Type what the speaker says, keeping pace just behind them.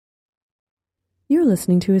You're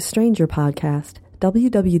listening to a Stranger podcast,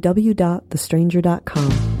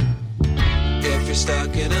 www.thestranger.com. If you're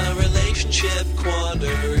stuck in a relationship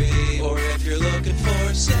quandary, or if you're looking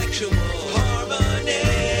for sexual harmony,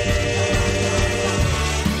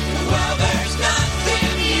 well, there's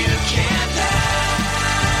nothing you can't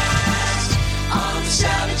ask on the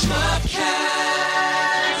Savage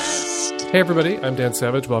Podcast. Hey everybody, I'm Dan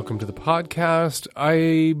Savage. Welcome to the podcast.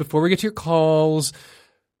 Before we get to your calls, a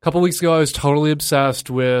couple weeks ago I was totally obsessed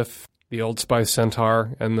with the Old Spice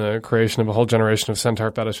Centaur and the creation of a whole generation of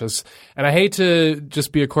centaur fetishists. And I hate to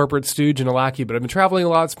just be a corporate stooge and a lackey, but I've been traveling a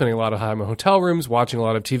lot, spending a lot of time in hotel rooms, watching a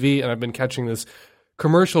lot of TV, and I've been catching this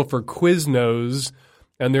commercial for Quiznos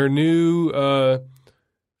and their new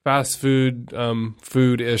fast food,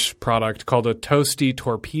 food-ish product called a Toasty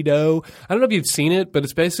Torpedo. I don't know if you've seen it, but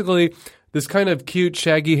it's basically this kind of cute,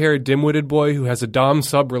 shaggy-haired, dim-witted boy who has a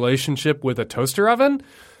dom-sub relationship with a toaster oven.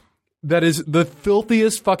 That is the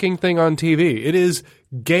filthiest fucking thing on TV. It is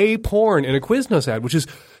gay porn in a Quiznos ad, which is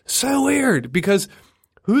so weird because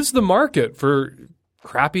who's the market for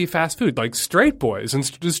crappy fast food? Like straight boys.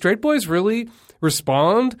 And do straight boys really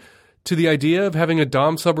respond to the idea of having a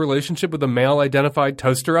dom-sub relationship with a male-identified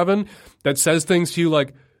toaster oven that says things to you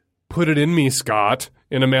like, "Put it in me, Scott,"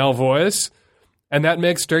 in a male voice? And that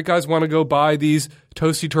makes straight guys want to go buy these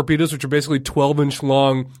Toasty Torpedoes, which are basically 12-inch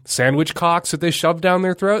long sandwich cocks that they shove down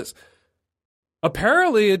their throats?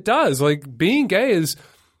 Apparently it does. Like, being gay is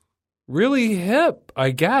really hip, I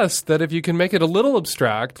guess, that if you can make it a little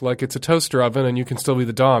abstract, like it's a toaster oven and you can still be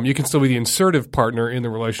the dom, you can still be the insertive partner in the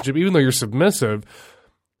relationship, even though you're submissive,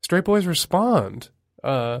 straight boys respond.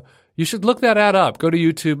 You should look that ad up. Go to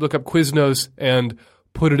YouTube, look up Quiznos and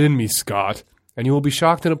 "Put it in me, Scott," and you will be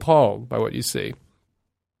shocked and appalled by what you see.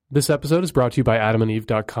 This episode is brought to you by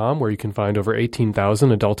AdamandEve.com, where you can find over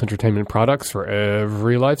 18,000 adult entertainment products for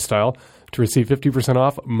every lifestyle. To receive 50%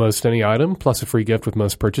 off most any item, plus a free gift with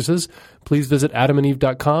most purchases, please visit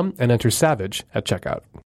AdamandEve.com and enter SAVAGE at checkout.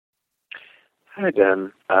 Hi,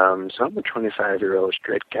 Dan. So I'm a 25-year-old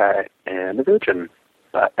straight guy and a virgin,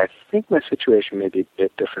 but I think my situation may be a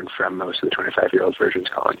bit different from most of the 25-year-old virgins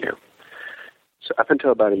calling you. So up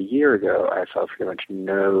until about a year ago, I felt pretty much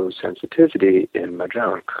no sensitivity in my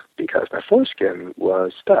junk because my foreskin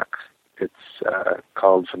was stuck. It's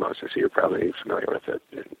called phimosis. You're probably familiar with it,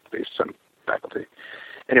 at least some faculty.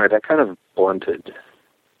 Anyway, that kind of blunted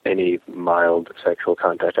any mild sexual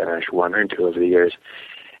contact I managed to wander into over the years.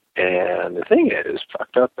 And the thing is,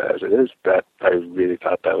 fucked up as it is, that I really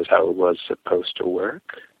thought that was how it was supposed to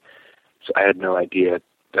work. So I had no idea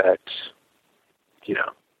that,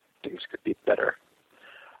 things could be better.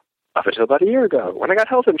 Up until about a year ago, when I got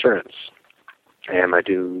health insurance. And my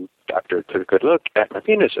doctor took a good look at my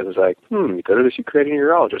penis and was like, you go to the secret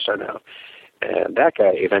urologist I know. And that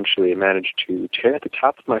guy eventually managed to tear the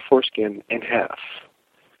top of my foreskin in half.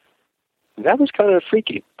 That was kind of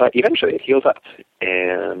freaky, but eventually it healed up.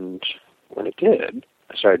 And when it did,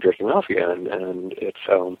 I started jerking off again, and it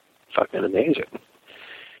felt fucking amazing.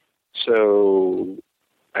 So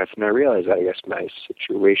I've now realized that I guess my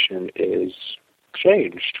situation is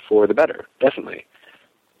changed for the better, definitely.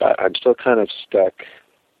 But I'm still kind of stuck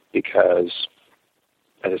because,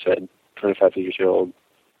 as I said, 25 years old,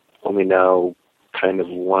 only now kind of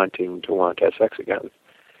wanting to have sex again.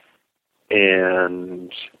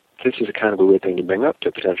 And this is a kind of a weird thing to bring up to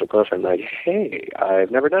a potential girlfriend, like, hey, I've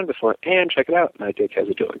never done it before, and check it out, my dick has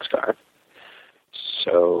a dueling scar.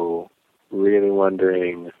 So, really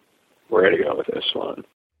wondering where to go with this one.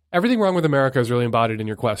 Everything wrong with America is really embodied in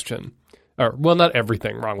your question. Well, not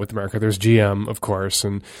everything wrong with America. There's GM, of course,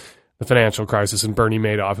 and the financial crisis and Bernie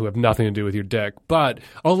Madoff, who have nothing to do with your dick. But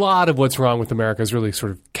a lot of what's wrong with America is really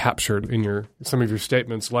sort of captured in some of your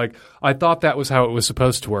statements. Like, I thought that was how it was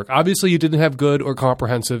supposed to work. Obviously, you didn't have good or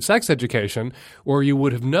comprehensive sex education, or you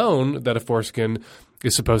would have known that a foreskin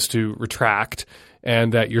is supposed to retract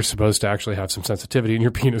and that you're supposed to actually have some sensitivity in your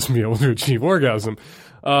penis to be able to achieve orgasm.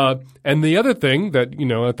 And the other thing that,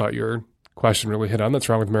 I thought your question really hit on that's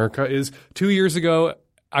wrong with America is 2 years ago,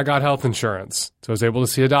 I got health insurance, so I was able to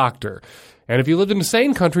see a doctor. And if you lived in a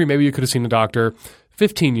sane country, maybe you could have seen a doctor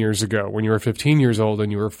 15 years ago when you were 15 years old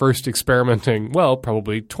and you were first experimenting, well,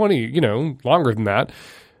 probably 20, longer than that,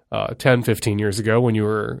 10, 15 years ago when you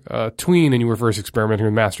were a tween and you were first experimenting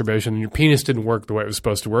with masturbation and your penis didn't work the way it was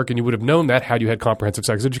supposed to work. And you would have known that had you had comprehensive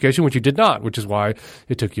sex education, which you did not, which is why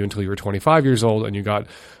it took you until you were 25 years old and you got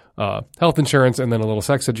health insurance and then a little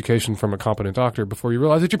sex education from a competent doctor before you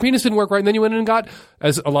realize that your penis didn't work right. And then you went in and got,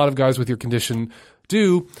 as a lot of guys with your condition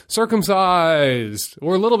do, circumcised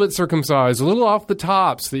or a little bit circumcised, a little off the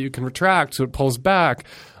top so that you can retract so it pulls back.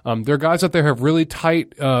 There are guys out there who have really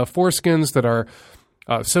tight foreskins that are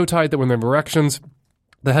so tight that when they have erections,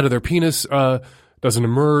 the head of their penis doesn't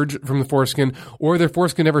emerge from the foreskin, or their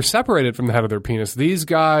foreskin never separated from the head of their penis. These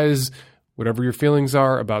guys, whatever your feelings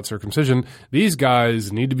are about circumcision, these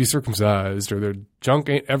guys need to be circumcised or their junk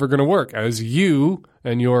ain't ever going to work, as you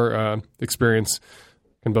and your experience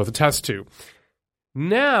can both attest to.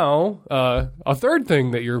 Now, a third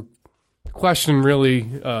thing that your question really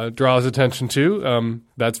draws attention to,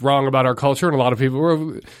 that's wrong about our culture and a lot of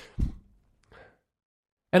people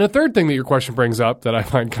and a third thing that your question brings up that I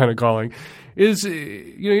find kind of galling is,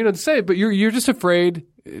 you don't say it, but you're just afraid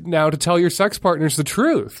now to tell your sex partners the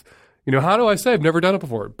truth. How do I say I've never done it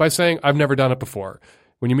before? By saying I've never done it before.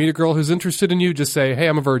 When you meet a girl who's interested in you, just say, hey,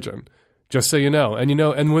 I'm a virgin. Just so you know. And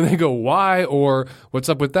and when they go, why, or what's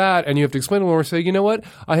up with that, and you have to explain to them or say, you know what,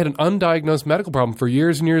 I had an undiagnosed medical problem for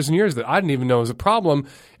years and years and years that I didn't even know was a problem,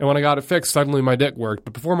 and when I got it fixed, suddenly my dick worked.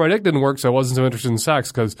 But before my dick didn't work, so I wasn't so interested in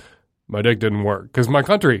sex because my dick didn't work, because my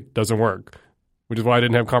country doesn't work, which is why I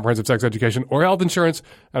didn't have comprehensive sex education or health insurance,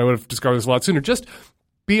 and I would have discovered this a lot sooner. Just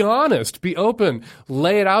be honest, be open,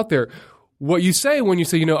 lay it out there. What you say when you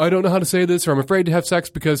say, I don't know how to say this, or I'm afraid to have sex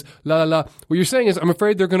because la la la, what you're saying is, I'm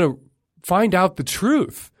afraid they're going to find out the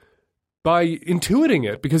truth by intuiting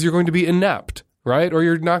it because you're going to be inept, right? Or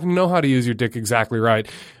you're not going to know how to use your dick exactly right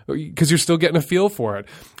because you're still getting a feel for it.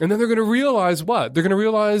 And then they're going to realize what? They're going to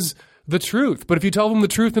realize the truth. But if you tell them the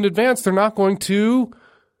truth in advance, they're not going to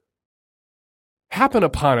happen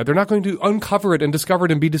upon it. They're not going to uncover it and discover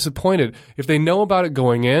it and be disappointed. If they know about it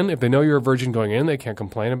going in, if they know you're a virgin going in, they can't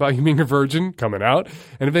complain about you being a virgin coming out.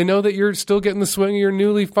 And if they know that you're still getting the swing of your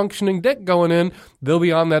newly functioning dick going in, they'll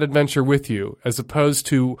be on that adventure with you, as opposed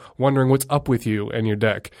to wondering what's up with you and your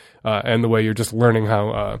dick and the way you're just learning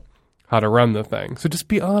how to run the thing. So just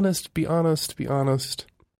be honest, be honest, be honest.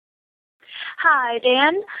 Hi,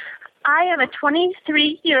 Dan. I am a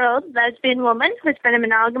 23-year-old lesbian woman who's been in a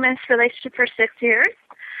monogamous relationship for 6 years.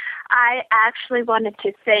 I actually wanted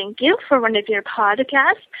to thank you for one of your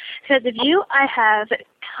podcasts. Because of you, I have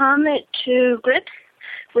come to grips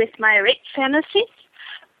with my rape fantasies,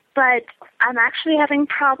 but I'm actually having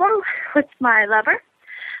problems with my lover.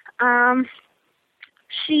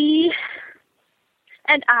 She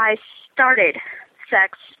and I started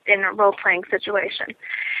sex in a role-playing situation,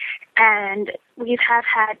 and we have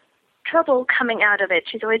had trouble coming out of it.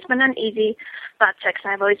 She's always been uneasy about sex,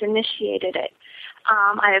 and I've always initiated it.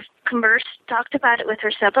 I have talked about it with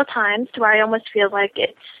her several times, to where I almost feel like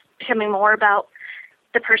it's becoming more about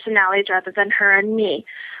the personalities rather than her and me.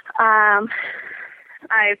 I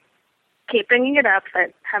keep bringing it up,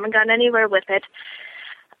 but haven't gotten anywhere with it.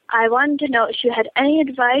 I wanted to know if you had any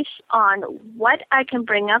advice on what I can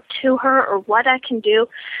bring up to her, or what I can do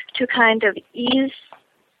to kind of ease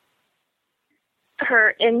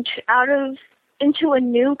her into a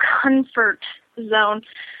new comfort zone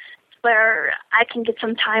where I can get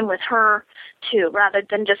some time with her too, rather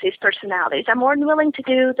than just these personalities. I'm more than willing to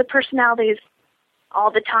do the personalities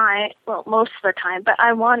all the time, well, most of the time, but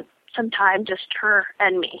I want some time, just her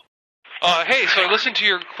and me. Hey, so I listened to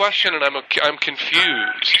your question and I'm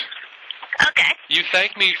confused. Okay. You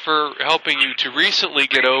thanked me for helping you to recently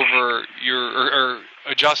get over or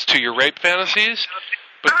adjust to your rape fantasies,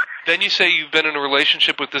 but then you say you've been in a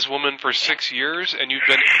relationship with this woman for 6 years and you've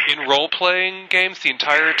been in role-playing games the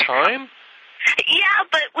entire time? Yeah,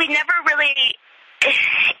 but we never really...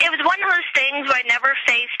 It was one of those things where I never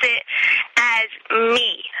faced it as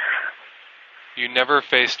me. You never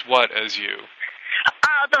faced what as you?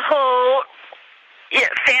 The whole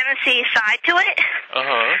fantasy side to it.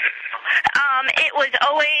 Uh-huh. It was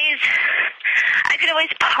always... I could always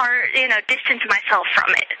distance myself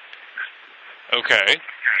from it. Okay.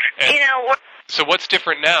 And so what's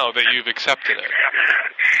different now that you've accepted it?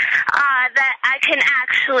 That I can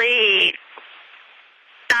actually...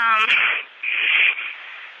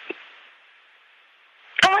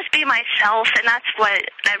 almost be myself, and that's what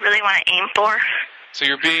I really want to aim for. So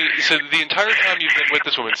so the entire time you've been with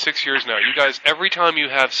this woman, 6 years now, you guys, every time you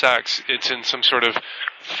have sex, it's in some sort of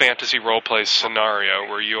fantasy role-play scenario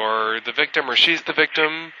where you're the victim or she's the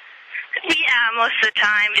victim? Yeah, most of the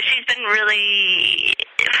time. She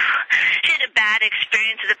had a bad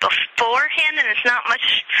experience with it beforehand, and it's not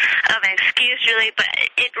much of an excuse, really, but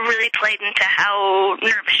it really played into how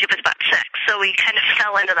nervous she was about sex, so we kind of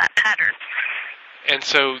fell into that pattern. And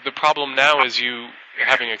so the problem now is you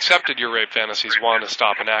having accepted your rape fantasies, want to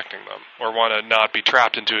stop enacting them, or want to not be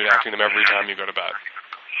trapped into enacting them every time you go to bed?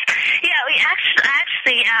 Yeah, we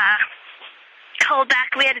actually called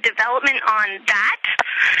back. We had a development on that.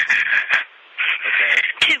 Okay.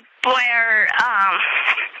 To where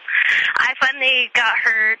I finally got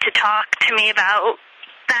her to talk to me about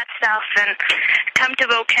that stuff and come to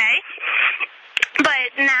okay.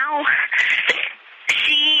 But now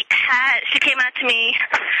she came out to me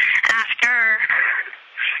after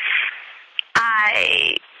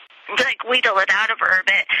I wheedle it out of her a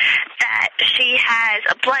bit that she has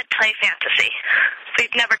a blood play fantasy.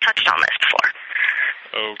 We've never touched on this before.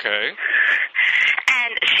 Okay.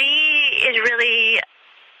 And she is really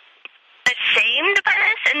ashamed about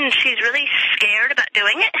this, and she's really scared about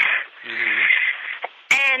doing it. Mm-hmm.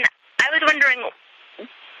 And I was wondering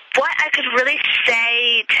what I could really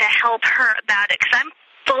say to help her about it, because I'm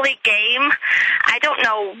fully game. I don't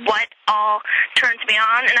know what all turns me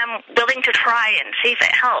on, and I'm willing to try and see if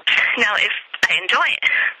it helps, if I enjoy it.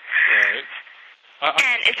 Right.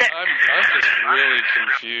 I'm just really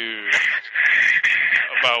confused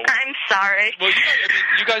about... I'm sorry. Well,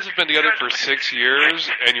 you guys have been together for 6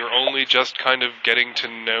 years, and you're only just kind of getting to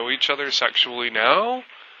know each other sexually now?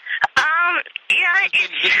 Yeah.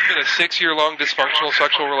 This has been a 6-year-long dysfunctional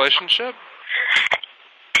sexual relationship?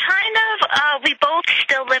 Kind of. We both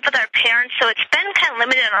still live with our parents, so it's been kind of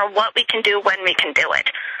limited on what we can do when we can do it.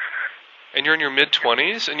 And you're in your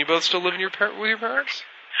mid-20s, and you both still live with your parents?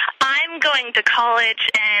 I'm going to college,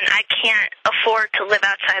 and I can't afford to live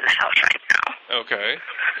outside the house right now. Okay.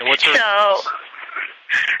 And what's her... So,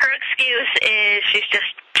 her excuse is she's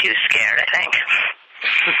just too scared, I think.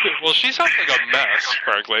 Well, she sounds like a mess,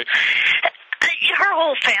 frankly. Her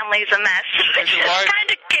whole family's a mess. Okay, She just kind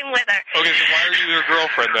of came with her. Okay, so why are you your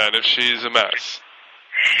girlfriend, then, if she's a mess?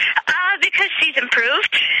 Because she's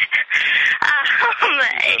improved.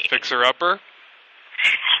 A fixer-upper?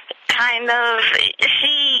 Kind of.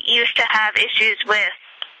 She used to have issues with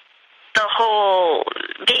the whole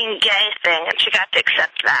being gay thing, and she got to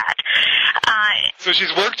accept that. So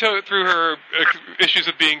she's worked through her issues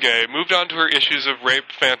of being gay, moved on to her issues of rape,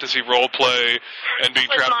 fantasy, role play, and being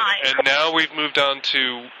trapped. And now we've moved on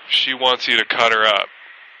to she wants you to cut her up.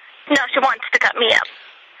 No, she wants to cut me up.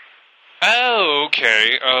 Oh,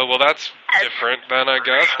 okay. Well, that's different then, I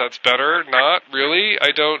guess. That's better. Not really.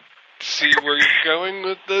 I don't see where you're going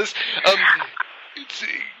with this.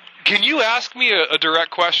 Can you ask me a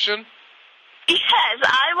direct question? Yes,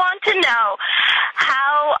 I want to know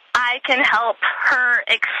how I can help her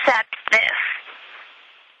accept this.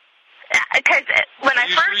 Because when Are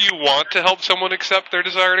you sure you want to help someone accept their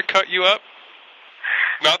desire to cut you up?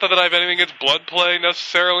 Not that I have anything against blood play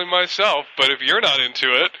necessarily myself, but if you're not into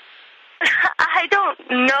it... I don't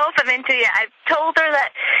know if I'm into it. I've told her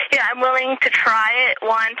that I'm willing to try it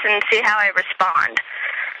once and see how I respond.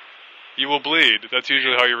 You will bleed. That's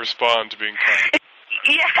usually how you respond to being cut.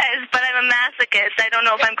 Yes, but I'm a masochist. I don't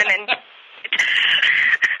know if I'm going to...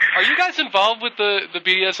 Are you guys involved with the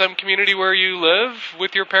BDSM community where you live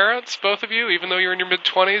with your parents, both of you, even though you're in your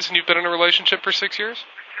mid-20s and you've been in a relationship for 6 years?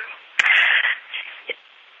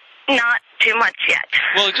 Not too much yet.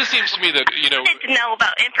 Well, it just seems to me that, I need to know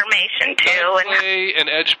about information, too. Play and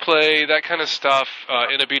edge play, that kind of stuff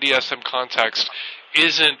in a BDSM context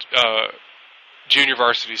isn't... junior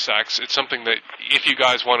varsity sex. It's something that if you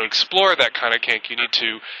guys want to explore that kind of kink, you need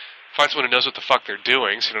to find someone who knows what the fuck they're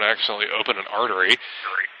doing so you don't accidentally open an artery.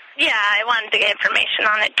 Yeah, I wanted to get information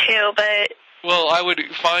on it too, but... Well, I would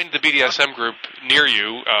find the BDSM group near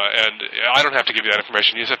you, and I don't have to give you that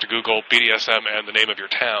information. You just have to Google BDSM and the name of your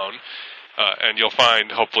town, and you'll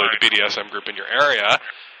find, hopefully, the BDSM group in your area.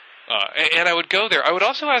 And I would go there. I would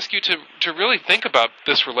also ask you to really think about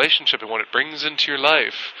this relationship and what it brings into your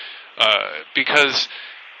life. Because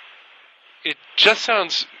it just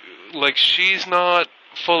sounds like she's not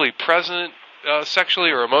fully present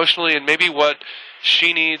sexually or emotionally, and maybe what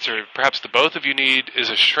she needs, or perhaps the both of you need,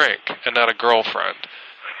 is a shrink and not a girlfriend.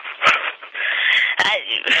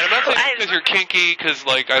 And I'm not saying this because you're kinky, because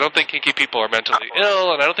I don't think kinky people are mentally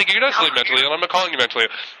ill, and I don't think you're necessarily mentally ill. I'm not calling you mentally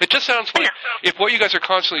ill. It just sounds like if what you guys are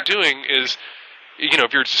constantly doing is...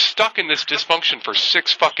 if you're stuck in this dysfunction for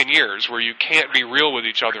 6 fucking years where you can't be real with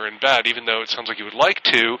each other in bed, even though it sounds like you would like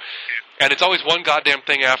to, and it's always one goddamn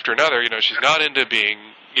thing after another, she's not into being,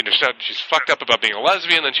 she's fucked up about being a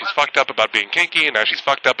lesbian, then she's fucked up about being kinky, and now she's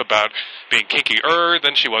fucked up about being kinkier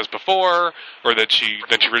than she was before, or than she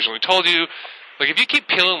originally told you. If you keep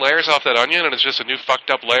peeling layers off that onion and it's just a new fucked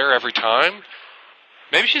up layer every time,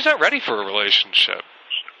 maybe she's not ready for a relationship.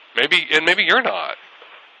 Maybe you're not.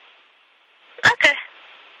 Okay.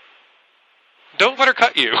 don't let her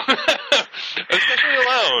cut you, especially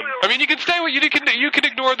alone. I mean, you can stay with you can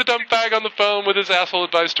ignore the dumb fag on the phone with his asshole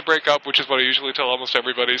advice to break up, which is what I usually tell almost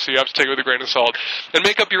everybody. So you have to take it with a grain of salt and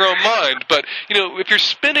make up your own mind. But if you're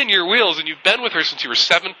spinning your wheels and you've been with her since you were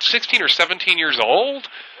 16 or 17 years old,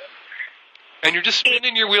 and you're just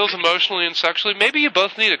spinning your wheels emotionally and sexually, maybe you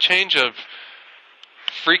both need a change of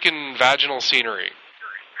freaking vaginal scenery.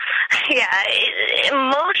 Yeah,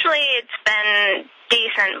 emotionally it's been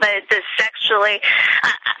decent, but sexually,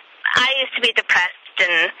 I used to be depressed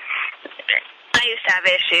and I used to have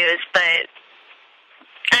issues, but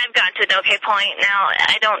I've gotten to the okay point now.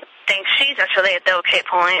 I don't think she's necessarily at the okay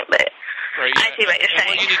point, but right, yeah. I see what you're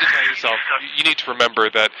saying. What you need to tell yourself, you need to remember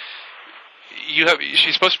that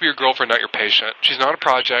she's supposed to be your girlfriend, not your patient. She's not a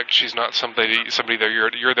project. She's not somebody that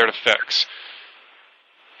you're there to fix.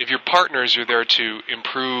 If you're partners, you're there to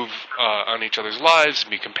improve on each other's lives,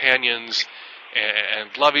 be companions, and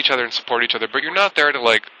love each other and support each other. But you're not there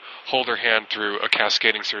to hold her hand through a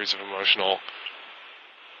cascading series of emotional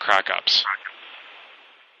crack-ups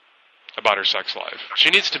about her sex life. She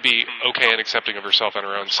needs to be okay and accepting of herself and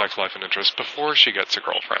her own sex life and interests before she gets a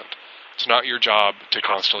girlfriend. It's not your job to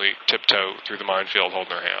constantly tiptoe through the minefield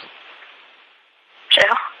holding her hand.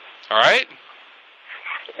 True. All right?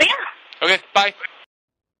 Yeah. Okay, bye.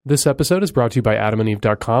 This episode is brought to you by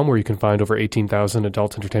AdamandEve.com, where you can find over 18,000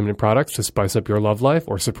 adult entertainment products to spice up your love life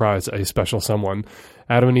or surprise a special someone.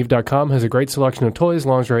 AdamandEve.com has a great selection of toys,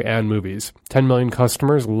 lingerie, and movies. 10 million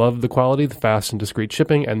customers love the quality, the fast and discreet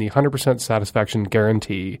shipping, and the 100% satisfaction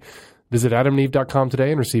guarantee. Visit AdamandEve.com today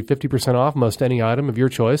and receive 50% off most any item of your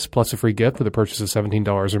choice, plus a free gift with a purchase of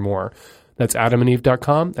 $17 or more. That's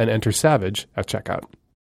AdamandEve.com and enter SAVAGE at checkout.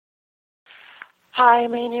 Hi,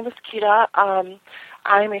 my name is Kita.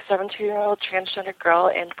 I'm a 17-year-old transgender girl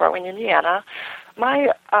in Fort Wayne, Indiana. My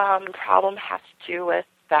problem has to do with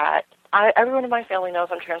that everyone in my family knows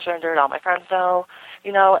I'm transgendered. All my friends know.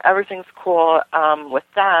 Everything's cool with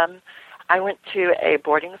them. I went to a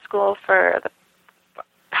boarding school for the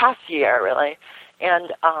past year, really.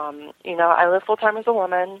 And, I live full-time as a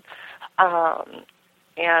woman,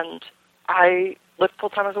 and I live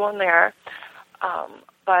full-time as a woman there.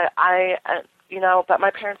 But but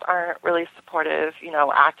my parents aren't really supportive,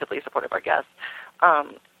 actively supportive, I guess.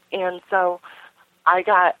 And so I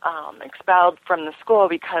got expelled from the school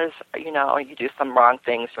because, you do some wrong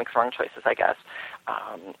things, make some wrong choices, I guess.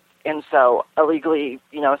 And so illegally,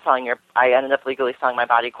 I ended up legally selling my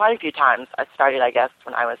body quite a few times. I started, I guess,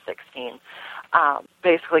 when I was 16,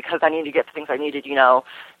 basically because I needed to get the things I needed,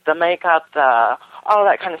 the makeup, all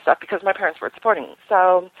that kind of stuff, because my parents weren't supporting me.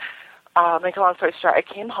 So, make a long story short, I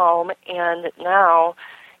came home, and now,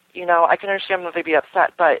 I can understand that they'd be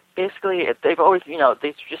upset, but basically they've always,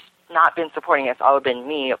 they've just not been supporting it. It's all been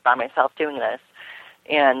me by myself doing this.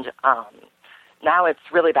 And now it's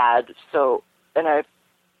really bad. So,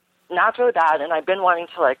 now it's really bad, and I've been wanting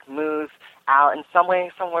to, move out in some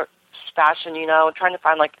way, somewhere, fashion, trying to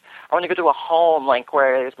find, I want to go to a home,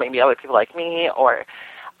 where there's maybe other people like me, or,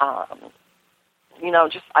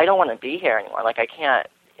 just, I don't want to be here anymore. I can't.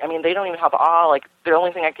 They don't even have all, the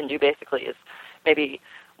only thing I can do basically is maybe,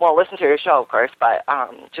 listen to your show, of course, but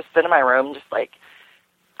just sit in my room, just,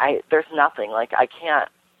 there's nothing. I can't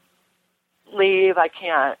leave, I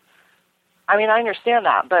can't, I understand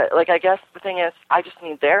that, but, I guess the thing is, I just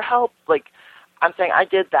need their help. I'm saying I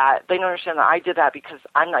did that. They don't understand that I did that because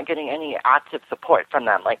I'm not getting any active support from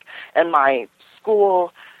them. And my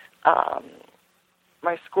school,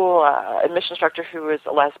 admission instructor, who is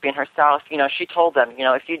a lesbian herself, she told them,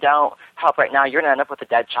 if you don't help right now, you're going to end up with a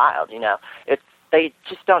dead child. They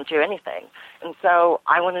just don't do anything. And so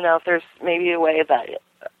I want to know if there's maybe a way that, is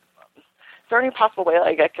there any possible way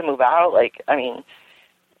I can move out?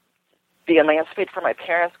 Be emancipated from my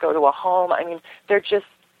parents, go to a home. They're just,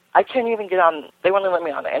 I can't even get on, they won't let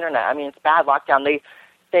me on the internet. It's bad lockdown.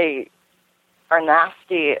 They are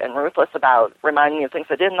nasty and ruthless about reminding me of things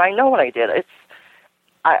I did, and I know what I did.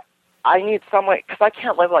 I need some way, because I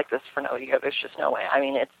can't live like this for no year. There's just no way.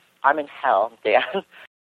 I'm in hell, Dan.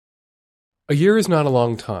 A year is not a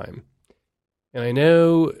long time. And I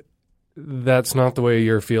know that's not the way a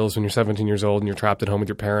year feels when you're 17 years old and you're trapped at home with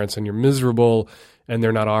your parents and you're miserable and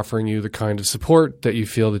they're not offering you the kind of support that you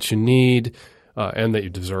feel that you need and that you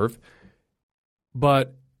deserve.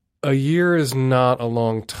 But a year is not a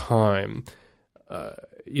long time.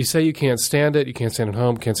 You say you can't stand it, you can't stand at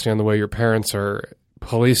home, can't stand the way your parents are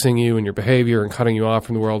policing you and your behavior and cutting you off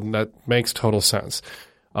from the world, and that makes total sense.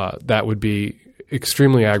 That would be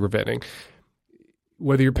extremely aggravating.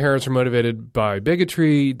 Whether your parents are motivated by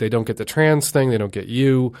bigotry, they don't get the trans thing, they don't get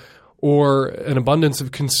you, or an abundance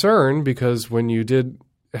of concern because when you did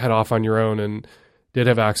head off on your own and did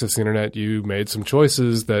have access to the internet, you made some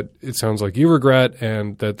choices that it sounds like you regret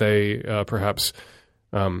and that they perhaps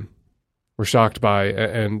were shocked by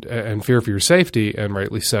and fear for your safety, and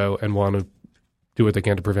rightly so, and want to do what they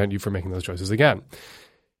can to prevent you from making those choices again.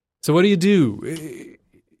 So what do?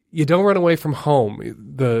 You don't run away from home.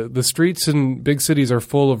 The streets in big cities are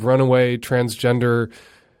full of runaway transgender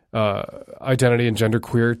identity and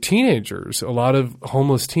genderqueer teenagers. A lot of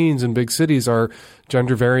homeless teens in big cities are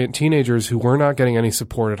gender variant teenagers who were not getting any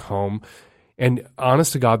support at home. And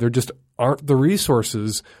honest to God, there just aren't the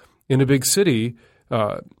resources in a big city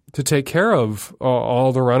to take care of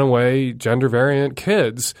all the runaway gender variant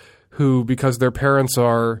kids who, because their parents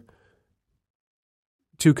are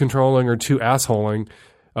too controlling or too assholing,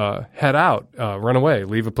 head out, run away,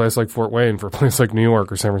 leave a place like Fort Wayne for a place like New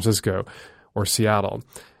York or San Francisco or Seattle.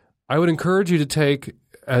 I would encourage you to take,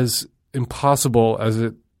 as impossible as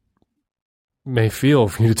it may feel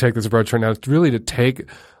for you to take this approach right now, it's really to take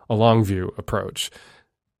a long view approach.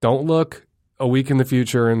 Don't look a week in the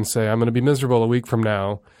future and say, I'm going to be miserable a week from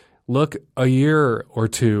now. Look a year or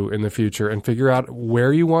two in the future and figure out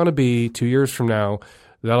where you want to be 2 years from now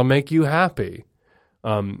that'll make you happy.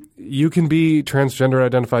 You can be transgender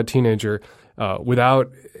identified teenager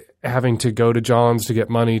without having to go to John's to get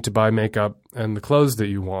money to buy makeup and the clothes that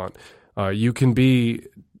you want. You can be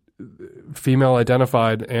female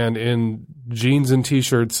identified and in jeans and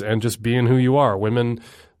T-shirts and just being who you are. Women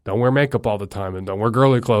don't wear makeup all the time and don't wear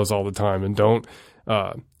girly clothes all the time and don't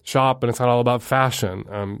shop, and it's not all about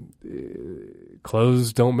fashion.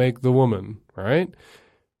 Clothes don't make the woman, right?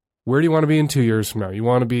 Where do you want to be in 2 years from now? You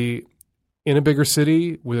want to be in a bigger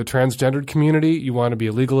city with a transgendered community. You want to be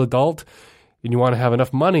a legal adult, and you want to have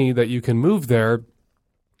enough money that you can move there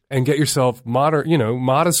and get yourself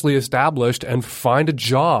modestly established and find a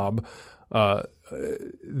job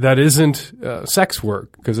that isn't sex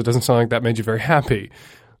work, because it doesn't sound like that made you very happy.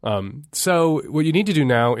 So what you need to do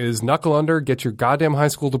now is knuckle under, get your goddamn high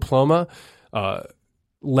school diploma,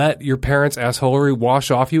 let your parents' assholery wash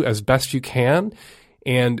off you as best you can,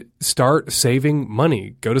 and start saving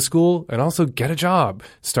money. Go to school and also get a job.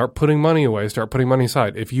 Start putting money away. Start putting money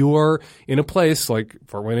aside. If you are in a place like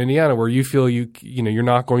Fort Wayne, Indiana, where you feel you're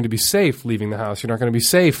not going to be safe leaving the house, you're not going to be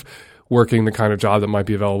safe working the kind of job that might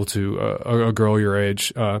be available to a girl your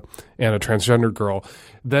age and a transgender girl,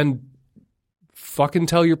 then fucking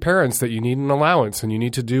tell your parents that you need an allowance and you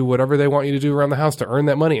need to do whatever they want you to do around the house to earn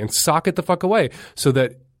that money, and sock it the fuck away, so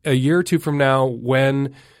that a year or two from now,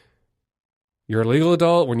 when you're a legal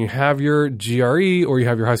adult, when you have your GRE or you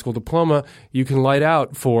have your high school diploma, you can light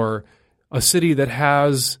out for a city that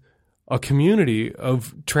has a community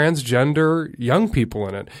of transgender young people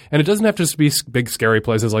in it. And it doesn't have to just be big, scary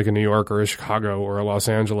places like a New York or a Chicago or a Los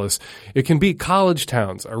Angeles. It can be college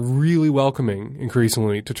towns are really welcoming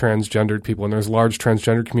increasingly to transgendered people. And there's large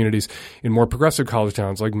transgender communities in more progressive college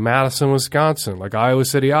towns like Madison, Wisconsin, like Iowa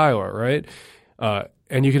City, Iowa, right?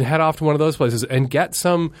 And you can head off to one of those places and get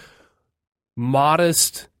some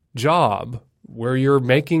modest job where you're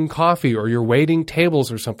making coffee or you're waiting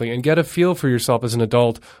tables or something, and get a feel for yourself as an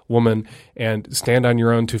adult woman and stand on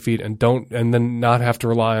your own 2 feet, and then not have to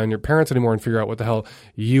rely on your parents anymore and figure out what the hell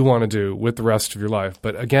you want to do with the rest of your life.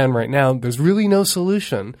 But again, right now, there's really no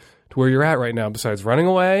solution to where you're at right now besides running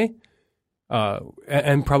away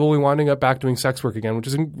and probably winding up back doing sex work again, which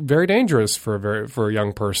is very dangerous for a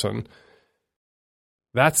young person.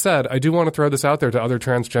 That said, I do want to throw this out there to other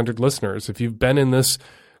transgendered listeners. If you've been in this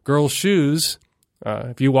girl's shoes,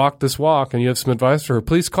 if you walk this walk and you have some advice for her,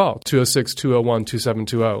 please call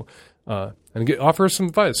 206-201-2720 and offer us some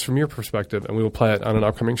advice from your perspective, and we will play it on an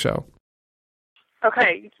upcoming show.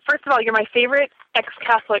 Okay, first of all, you're my favorite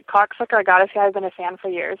ex-Catholic cocksucker. I gotta say, I've been a fan for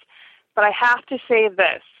years. But I have to say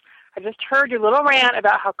this. I just heard your little rant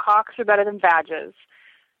about how cocks are better than badges.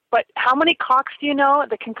 But how many cocks do you know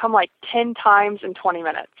that can come like 10 times in 20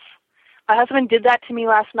 minutes? My husband did that to me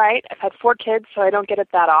last night. I've had 4 kids, so I don't get it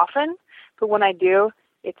that often. But when I do,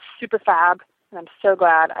 it's super fab, and I'm so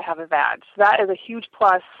glad I have a vag. So that is a huge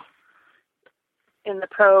plus in the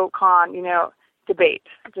pro-con, debate.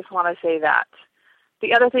 I just want to say that.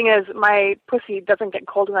 The other thing is my pussy doesn't get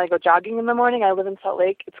cold when I go jogging in the morning. I live in Salt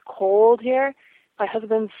Lake. It's cold here. My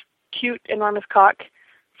husband's cute, enormous cock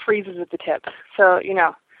freezes at the tip. So,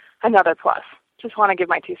 another plus. Just want to give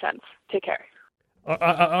my 2 cents. Take care.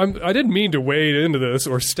 I didn't mean to wade into this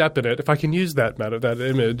or step in it, if I can use that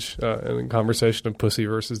image in a conversation of pussy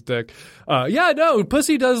versus dick.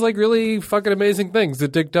 Pussy does like really fucking amazing things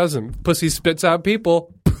that dick doesn't. Pussy spits out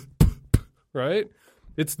people, right?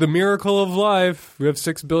 It's the miracle of life. We have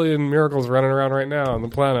 6 billion miracles running around right now on the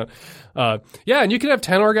planet. Yeah, and you can have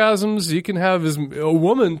 10 orgasms. You can have a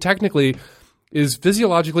woman technically is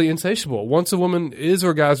physiologically insatiable. Once a woman is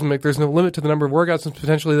orgasmic, there's no limit to the number of orgasms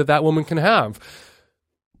potentially that woman can have.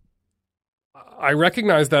 I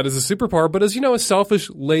recognize that as a superpower, but as a selfish,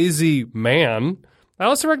 lazy man, I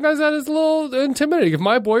also recognize that as a little intimidating. If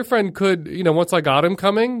my boyfriend could, once I got him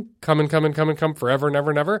come forever,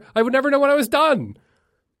 never, I would never know when I was done.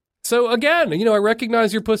 So again, I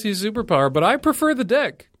recognize your pussy's superpower, but I prefer the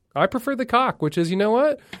dick. I prefer the cock, which is, you know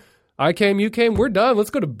what? I came, you came, we're done. Let's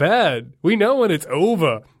go to bed. We know when it's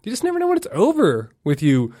over. You just never know when it's over with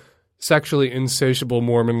you sexually insatiable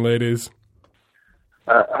Mormon ladies.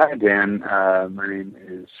 Hi, Dan. My name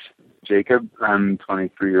is Jacob. I'm a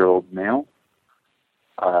 23-year-old male.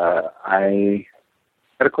 I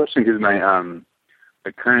had a question because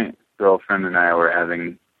my current girlfriend and I were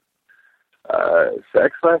having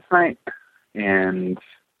sex last night, and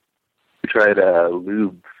we tried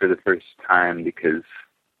lube for the first time because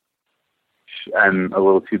I'm a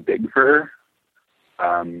little too big for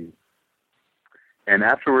her. And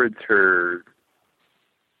afterwards, her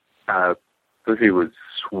pussy was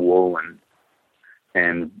swollen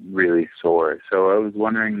and really sore. So I was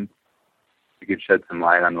wondering if you could shed some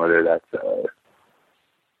light on whether that's a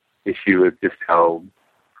issue with just how,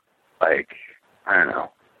 I don't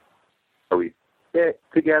know, are we fit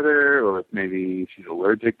together, or if maybe she's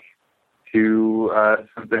allergic to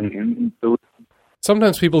something in the...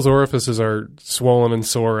 Sometimes people's orifices are swollen and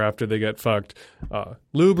sore after they get fucked.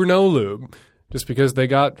 Lube or no lube, just because they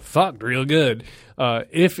got fucked real good.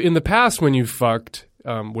 If in the past when you fucked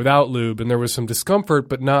without lube and there was some discomfort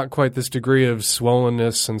but not quite this degree of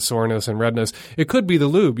swollenness and soreness and redness, it could be the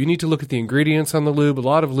lube. You need to look at the ingredients on the lube. A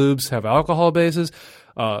lot of lubes have alcohol bases.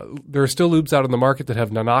 There are still lubes out on the market that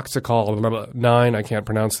have nonoxacol 9, I can't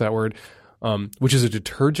pronounce that word, which is a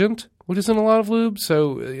detergent, which is in a lot of lubes.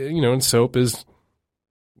 So, and soap is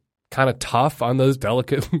kind of tough on those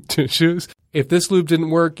delicate tissues. If this lube didn't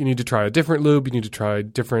work, you need to try a different lube. You need to try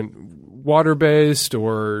different water-based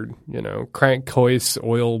or, crank hoist,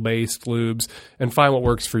 oil-based lubes and find what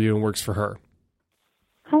works for you and works for her.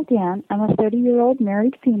 Hi, Dan. I'm a 30-year-old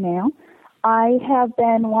married female. I have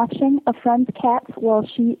been watching a friend's cats while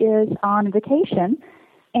she is on vacation,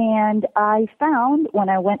 and I found when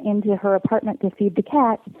I went into her apartment to feed the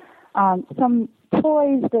cats some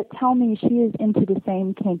toys that tell me she is into the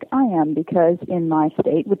same kink I am, because in my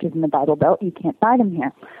state, which is in the Bible Belt, you can't buy them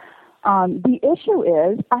here. The issue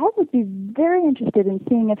is I would be very interested in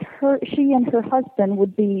seeing if she and her husband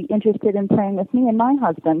would be interested in playing with me and my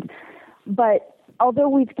husband. But although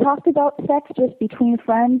we've talked about sex just between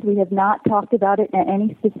friends, we have not talked about it in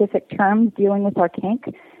any specific terms dealing with our kink.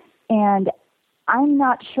 And I'm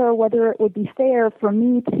not sure whether it would be fair for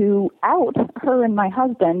me to out her and my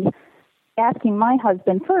husband, asking my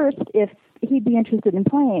husband first if he'd be interested in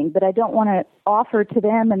playing, but I don't want to offer to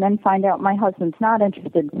them and then find out my husband's not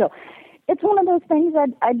interested. So it's one of those things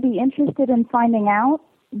I'd be interested in finding out,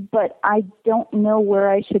 but I don't know where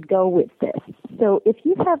I should go with this. So if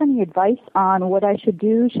you have any advice on what I should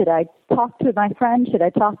do, should I talk to my friend? Should I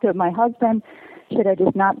talk to my husband? Should I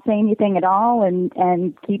just not say anything at all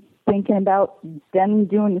and keep thinking about them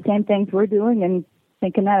doing the same things we're doing and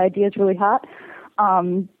thinking that idea is really hot?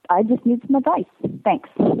 I just need some advice. Thanks.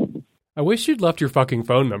 I wish you'd left your fucking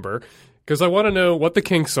phone number, because I want to know what the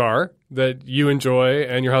kinks are that you enjoy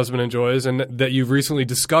and your husband enjoys and that you've recently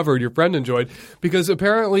discovered your friend enjoyed, because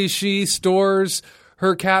apparently she stores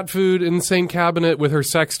her cat food in the same cabinet with her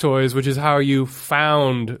sex toys, which is how you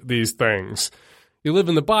found these things. You live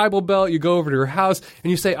in the Bible Belt, you go over to her house,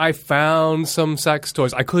 and you say, I found some sex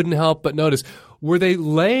toys. I couldn't help but notice. Were they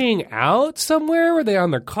laying out somewhere? Were they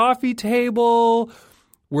on the coffee table?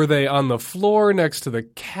 Were they on the floor next to the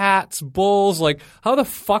cat's bowls? How the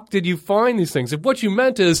fuck did you find these things? If what you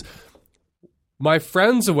meant is, my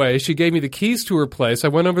friend's away, she gave me the keys to her place, I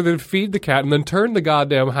went over there to feed the cat and then turned the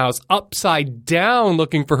goddamn house upside down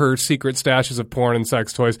looking for her secret stashes of porn and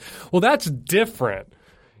sex toys, well, that's different.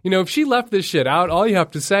 If she left this shit out, all you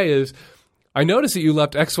have to say is, I noticed that you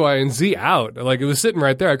left X, Y, and Z out. It was sitting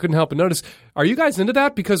right there. I couldn't help but notice. Are you guys into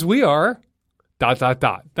that? Because we are. ... That's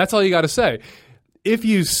all you got to say. If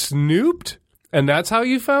you snooped and that's how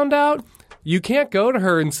you found out, you can't go to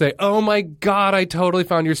her and say, oh my God, I totally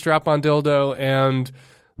found your strap-on dildo and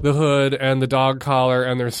the hood and the dog collar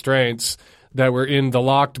and the restraints that were in the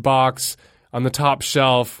locked box on the top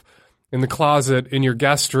shelf in the closet in your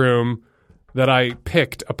guest room that I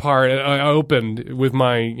picked apart and I opened with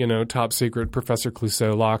my, top secret Professor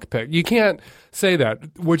Clouseau lockpick. You can't say that.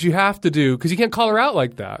 What you have to do, because you can't call her out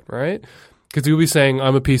like that, right? Because you'll be saying,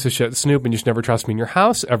 I'm a piece of shit snoop and you should never trust me in your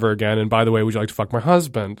house ever again. And by the way, would you like to fuck my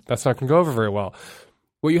husband? That's not going to go over very well.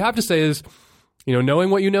 What you have to say is, knowing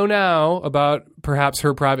what you know now about perhaps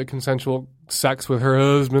her private consensual sex with her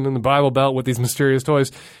husband in the Bible Belt with these mysterious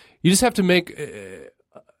toys, you just have to make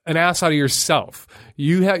an ass out of yourself.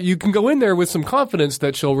 You can go in there with some confidence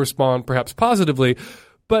that she'll respond perhaps positively,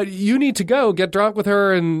 but you need to go get drunk with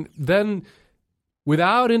her and then,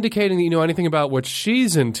 without indicating that you know anything about what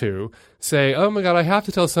she's into, say, oh my God, I have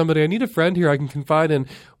to tell somebody. I need a friend here I can confide in.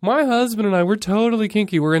 My husband and I, we're totally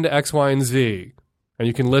kinky. We're into X, Y, and Z. And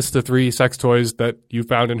you can list the 3 sex toys that you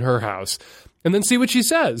found in her house. And then see what she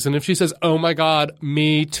says. And if she says, oh my God,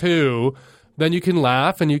 me too, then you can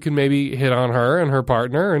laugh and you can maybe hit on her and her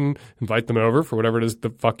partner and invite them over for whatever it is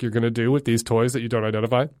the fuck you're going to do with these toys that you don't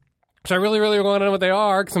identify. Which I really, really want to know what they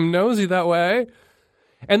are because I'm nosy that way.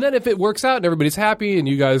 And then if it works out and everybody's happy and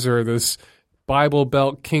you guys are this Bible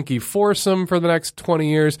Belt kinky foursome for the next 20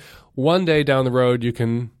 years, one day down the road you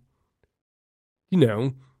can,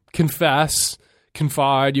 confess,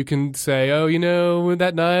 confide. You can say, oh,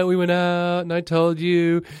 that night we went out and I told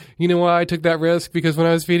you, why I took that risk? Because when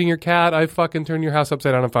I was feeding your cat, I fucking turned your house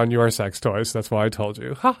upside down and found your sex toys. That's why I told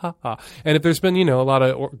you. Ha, ha, ha. And if there's been, a lot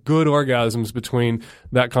of good orgasms between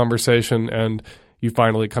that conversation and you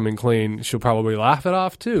finally coming clean, she'll probably laugh it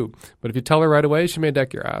off too. But if you tell her right away, she may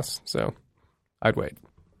deck your ass. So I'd wait.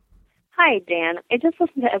 Hi, Dan. I just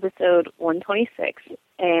listened to episode 126,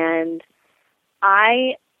 and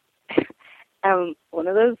I am one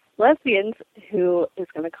of those lesbians who is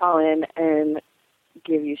going to call in and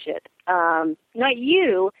give you shit. Not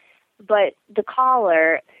you, but the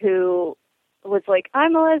caller who was like,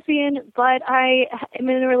 I'm a lesbian, but I am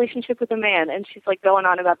in a relationship with a man. And she's like going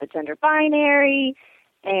on about the gender binary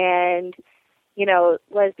and,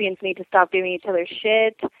 lesbians need to stop giving each other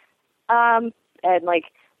shit. And like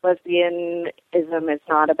lesbianism is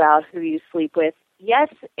not about who you sleep with. Yes,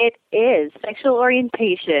 it is. Sexual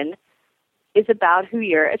orientation is about who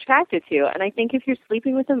you're attracted to. And I think if you're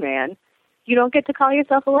sleeping with a man, you don't get to call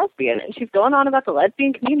yourself a lesbian. And she's going on about the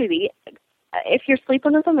lesbian community. If you're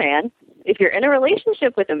sleeping with a man, if you're in a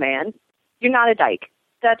relationship with a man, you're not a dyke.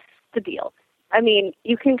 That's the deal. I mean,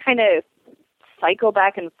 you can kind of cycle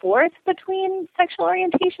back and forth between sexual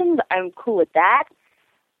orientations. I'm cool with that.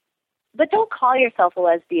 But don't call yourself a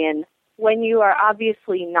lesbian when you are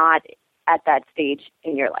obviously not at that stage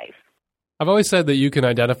in your life. I've always said that you can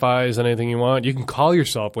identify as anything you want. You can call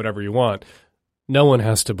yourself whatever you want. No one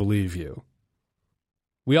has to believe you.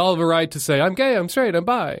 We all have a right to say, I'm gay, I'm straight, I'm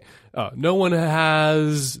bi. No one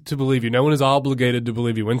has to believe you. No one is obligated to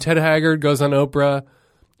believe you. When Ted Haggard goes on Oprah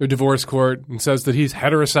or Divorce Court and says that he's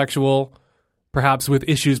heterosexual, perhaps with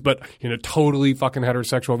issues, but totally fucking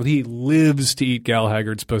heterosexual, but he lives to eat Gal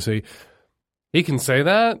Haggard's pussy, he can say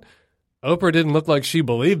that. Oprah didn't look like she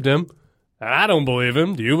believed him. I don't believe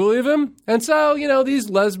him. Do you believe him? And so, these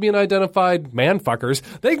lesbian-identified man-fuckers,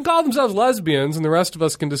 they can call themselves lesbians, and the rest of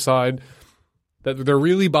us can decide that they're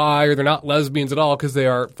really bi or they're not lesbians at all because they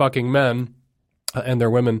are fucking men and they're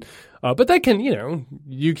women. But they can,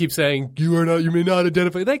 you keep saying, you may not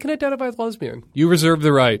identify. They can identify as lesbian. You reserve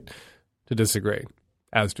the right to disagree,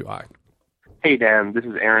 as do I. Hey, Dan, this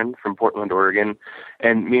is Aaron from Portland, Oregon,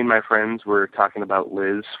 and me and my friends were talking about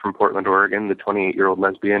Liz from Portland, Oregon, the 28-year-old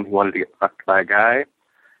lesbian who wanted to get fucked by a guy,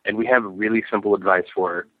 and we have really simple advice for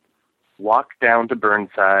her. Walk down to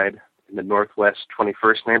Burnside in the Northwest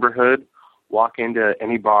 21st neighborhood, walk into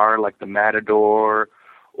any bar like the Matador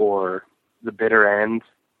or the Bitter End,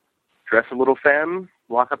 dress a little femme,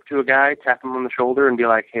 walk up to a guy, tap him on the shoulder, and be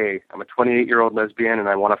like, hey, I'm a 28-year-old lesbian and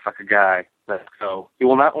I want to fuck a guy. Let's go. He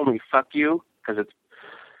will not only fuck you,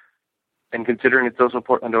 and considering it's also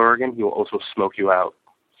Portland, Oregon, he will also smoke you out.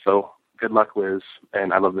 So good luck, Liz,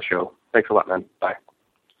 and I love the show. Thanks a lot, man. Bye.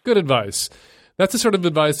 Good advice. That's the sort of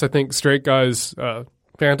advice I think straight guys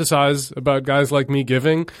fantasize about guys like me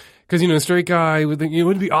giving. Because, a straight guy would think, it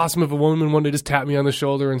would be awesome if a woman one day just tapped me on the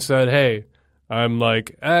shoulder and said, hey, I'm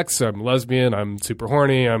like X, I'm lesbian, I'm super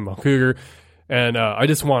horny, I'm a cougar, and I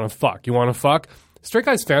just want to fuck. You want to fuck? Straight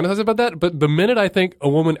guys fantasize about that, but the minute I think a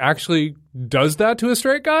woman actually does that to a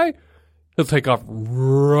straight guy, he'll take off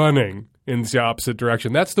running in the opposite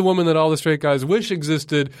direction. That's the woman that all the straight guys wish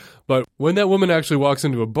existed, but when that woman actually walks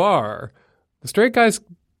into a bar, the straight guys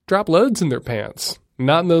drop loads in their pants.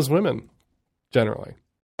 Not in those women, generally.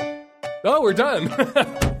 Oh, we're done.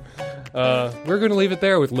 We're going to leave it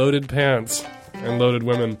there with loaded pants and loaded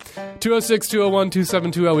women.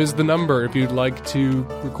 206-201-2720 is the number if you'd like to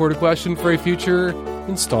record a question for a future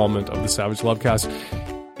installment of the Savage Lovecast.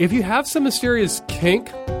 If you have some mysterious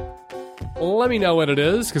kink let me know what it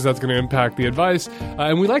is, because that's going to impact the advice.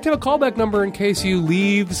 And we'd like to have a callback number in case you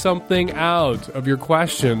leave something out of your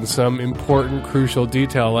question, some important, crucial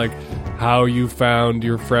detail, like how you found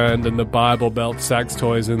your friend and the Bible Belt sex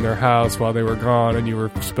toys in their house while they were gone and you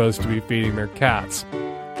were supposed to be feeding their cats.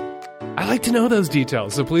 I like to know those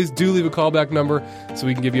details, so please do leave a callback number so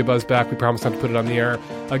we can give you a buzz back. We promise not to put it on the air.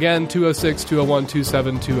 Again,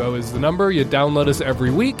 206-201-2720 is the number. You download us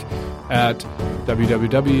every week at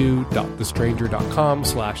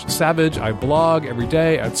www.thestranger.com/savage. I blog every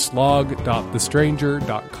day at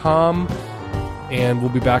slog.thestranger.com. And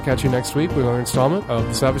we'll be back at you next week with another installment of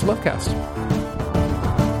the Savage Lovecast.